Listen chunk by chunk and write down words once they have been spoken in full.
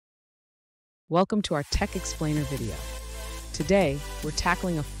Welcome to our Tech Explainer video. Today, we're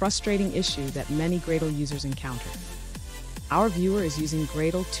tackling a frustrating issue that many Gradle users encounter. Our viewer is using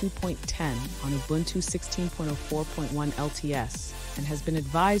Gradle 2.10 on Ubuntu 16.04.1 LTS and has been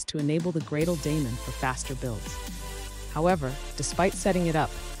advised to enable the Gradle Daemon for faster builds. However, despite setting it up,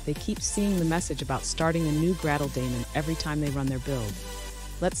 they keep seeing the message about starting a new Gradle Daemon every time they run their build.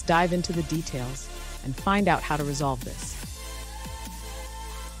 Let's dive into the details and find out how to resolve this.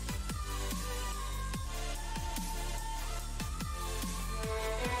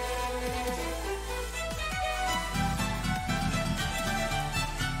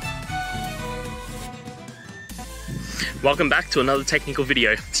 Welcome back to another technical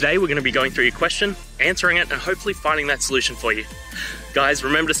video. Today we're going to be going through your question, answering it, and hopefully finding that solution for you. Guys,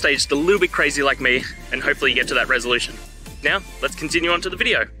 remember to stay just a little bit crazy like me, and hopefully you get to that resolution. Now, let's continue on to the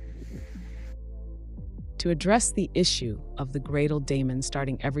video. To address the issue of the Gradle Daemon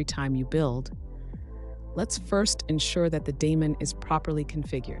starting every time you build, let's first ensure that the daemon is properly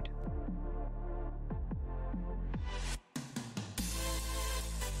configured.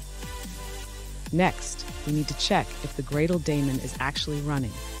 Next, we need to check if the Gradle Daemon is actually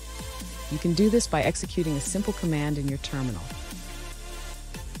running. You can do this by executing a simple command in your terminal.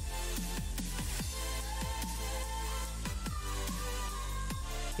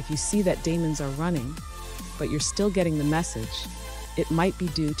 If you see that daemons are running, but you're still getting the message, it might be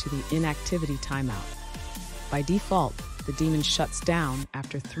due to the inactivity timeout. By default, the daemon shuts down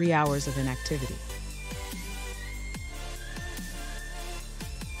after 3 hours of inactivity.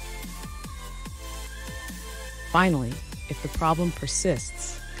 Finally, if the problem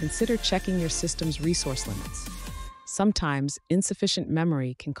persists, consider checking your system's resource limits. Sometimes, insufficient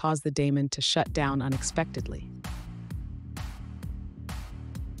memory can cause the daemon to shut down unexpectedly.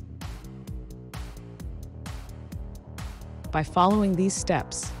 By following these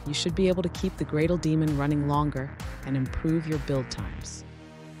steps, you should be able to keep the Gradle Daemon running longer and improve your build times.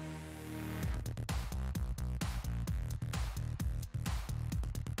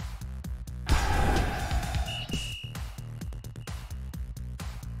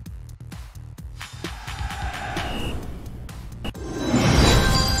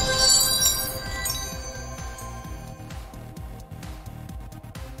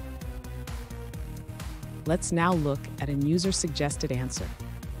 Let's now look at a user-suggested answer.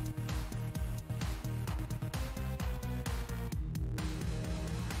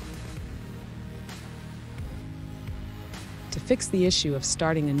 To fix the issue of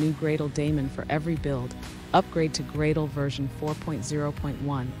starting a new Gradle Daemon for every build, upgrade to Gradle version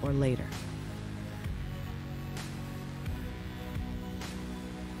 4.0.1 or later.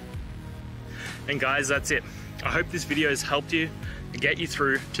 And guys, that's it. I hope this video has helped you and get you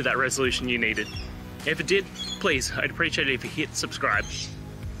through to that resolution you needed. If it did, please, I'd appreciate it if you hit subscribe.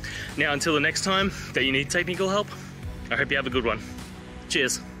 Now, until the next time that you need technical help, I hope you have a good one.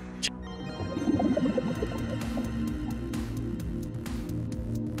 Cheers.